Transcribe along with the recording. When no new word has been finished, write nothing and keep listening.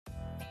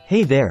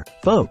Hey there,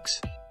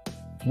 folks!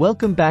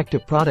 Welcome back to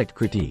Product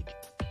Critique,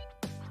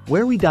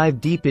 where we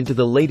dive deep into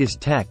the latest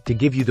tech to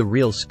give you the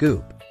real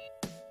scoop.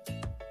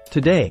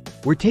 Today,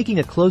 we're taking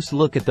a close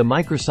look at the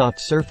Microsoft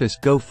Surface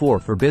Go 4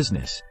 for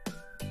business.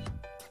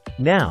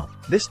 Now,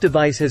 this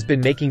device has been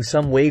making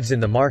some waves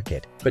in the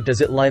market, but does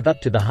it live up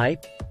to the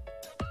hype?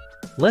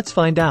 Let's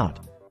find out.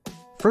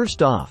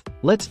 First off,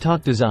 let's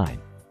talk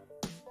design.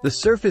 The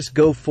Surface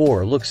Go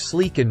 4 looks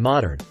sleek and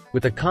modern,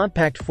 with a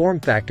compact form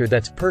factor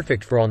that's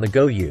perfect for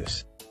on-the-go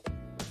use.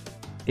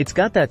 It's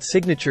got that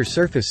signature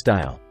Surface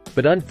style,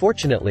 but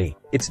unfortunately,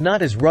 it's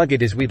not as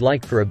rugged as we'd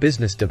like for a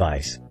business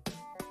device.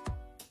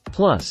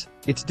 Plus,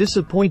 it's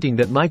disappointing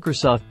that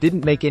Microsoft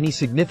didn't make any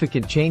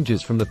significant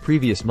changes from the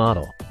previous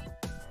model.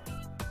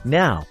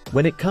 Now,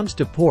 when it comes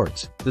to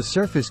ports, the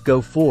Surface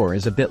Go 4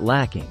 is a bit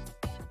lacking.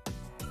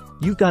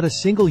 You've got a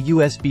single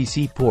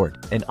USB-C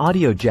port, an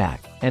audio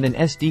jack, and an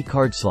SD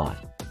card slot.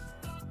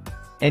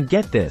 And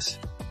get this,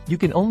 you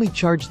can only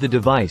charge the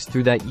device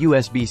through that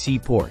USB-C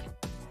port.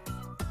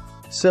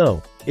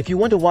 So, if you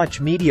want to watch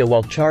media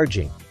while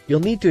charging, you'll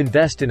need to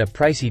invest in a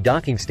pricey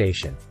docking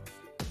station.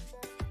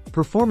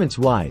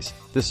 Performance-wise,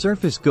 the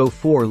Surface Go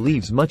 4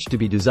 leaves much to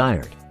be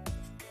desired.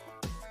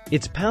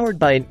 It's powered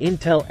by an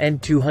Intel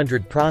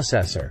N200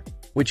 processor,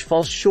 which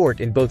falls short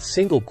in both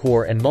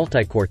single-core and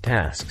multi-core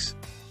tasks.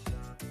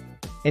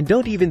 And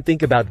don't even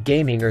think about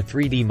gaming or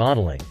 3D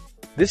modeling.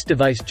 This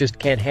device just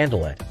can't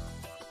handle it.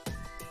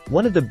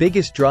 One of the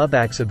biggest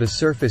drawbacks of the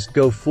Surface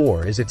Go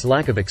 4 is its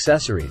lack of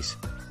accessories.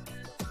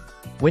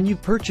 When you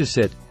purchase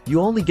it,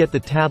 you only get the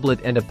tablet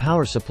and a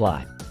power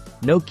supply.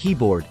 No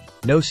keyboard,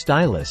 no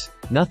stylus,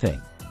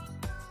 nothing.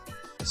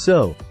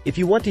 So, if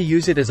you want to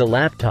use it as a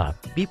laptop,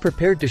 be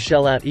prepared to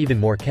shell out even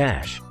more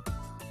cash.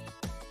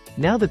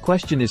 Now the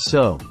question is,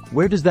 so,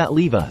 where does that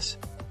leave us?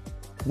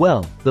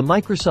 Well, the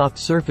Microsoft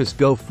Surface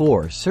Go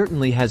 4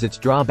 certainly has its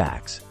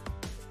drawbacks.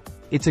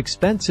 It's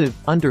expensive,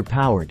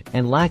 underpowered,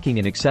 and lacking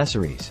in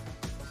accessories.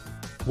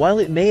 While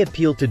it may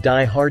appeal to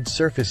die-hard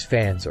Surface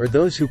fans or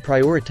those who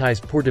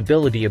prioritize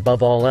portability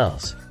above all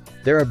else,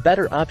 there are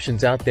better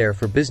options out there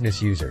for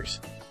business users.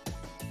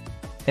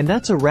 And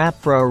that's a wrap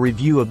for our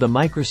review of the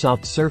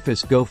Microsoft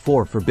Surface Go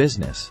 4 for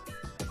business.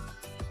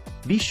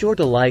 Be sure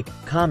to like,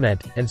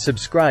 comment, and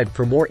subscribe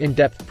for more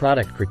in-depth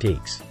product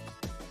critiques.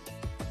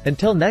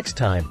 Until next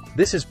time,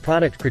 this is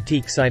Product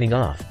Critique signing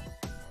off.